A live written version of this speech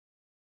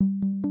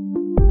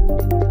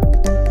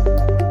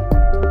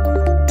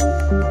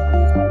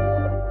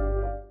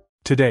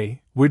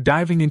Today, we're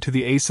diving into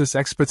the ASUS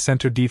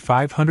ExpertCenter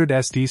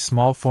D500SD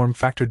small form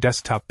factor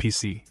desktop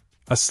PC,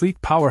 a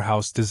sleek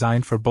powerhouse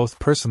designed for both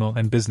personal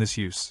and business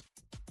use.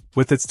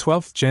 With its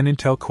 12th Gen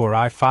Intel Core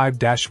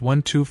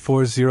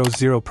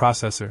i5-12400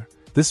 processor,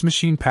 this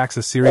machine packs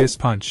a serious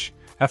punch,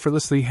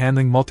 effortlessly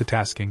handling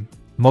multitasking,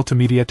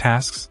 multimedia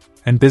tasks,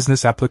 and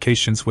business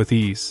applications with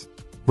ease.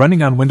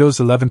 Running on Windows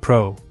 11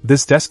 Pro,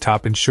 this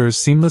desktop ensures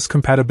seamless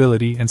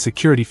compatibility and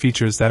security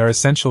features that are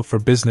essential for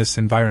business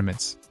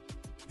environments.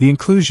 The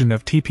inclusion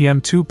of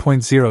TPM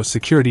 2.0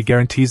 security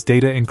guarantees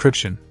data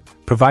encryption,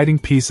 providing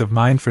peace of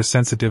mind for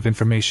sensitive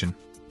information.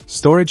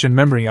 Storage and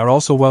memory are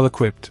also well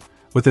equipped,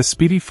 with a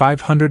speedy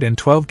 512GB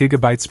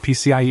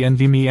PCIe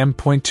NVMe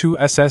M.2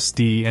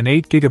 SSD and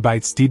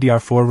 8GB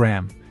DDR4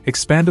 RAM,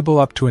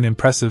 expandable up to an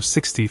impressive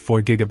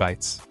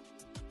 64GB.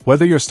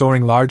 Whether you're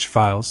storing large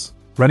files,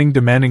 running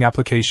demanding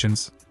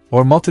applications,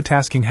 or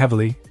multitasking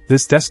heavily,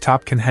 this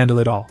desktop can handle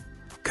it all.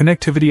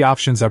 Connectivity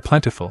options are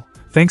plentiful,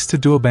 thanks to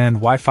dual-band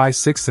Wi-Fi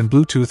 6 and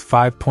Bluetooth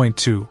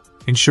 5.2,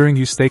 ensuring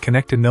you stay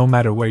connected no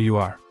matter where you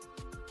are.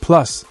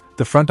 Plus,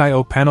 the front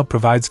I/O panel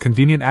provides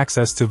convenient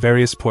access to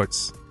various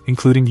ports,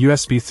 including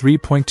USB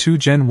 3.2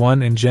 Gen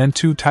 1 and Gen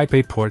 2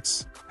 Type-A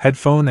ports,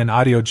 headphone and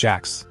audio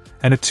jacks,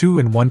 and a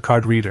 2-in-1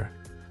 card reader.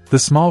 The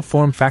small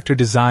form factor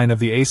design of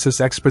the ASUS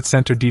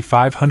ExpertCenter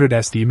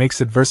D500SD makes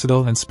it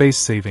versatile and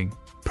space-saving,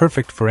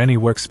 perfect for any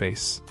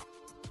workspace.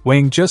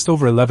 Weighing just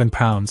over 11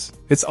 pounds,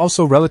 it's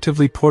also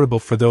relatively portable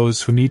for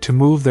those who need to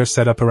move their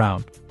setup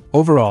around.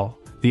 Overall,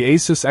 the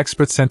ASUS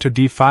ExpertCenter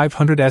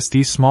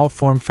D500SD small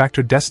form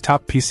factor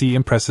desktop PC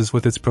impresses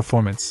with its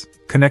performance,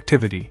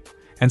 connectivity,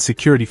 and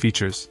security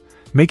features,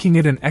 making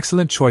it an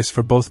excellent choice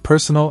for both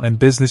personal and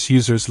business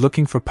users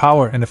looking for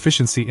power and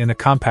efficiency in a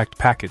compact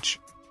package.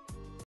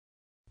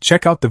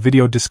 Check out the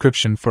video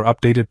description for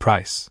updated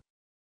price.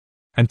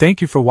 And thank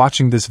you for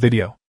watching this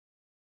video.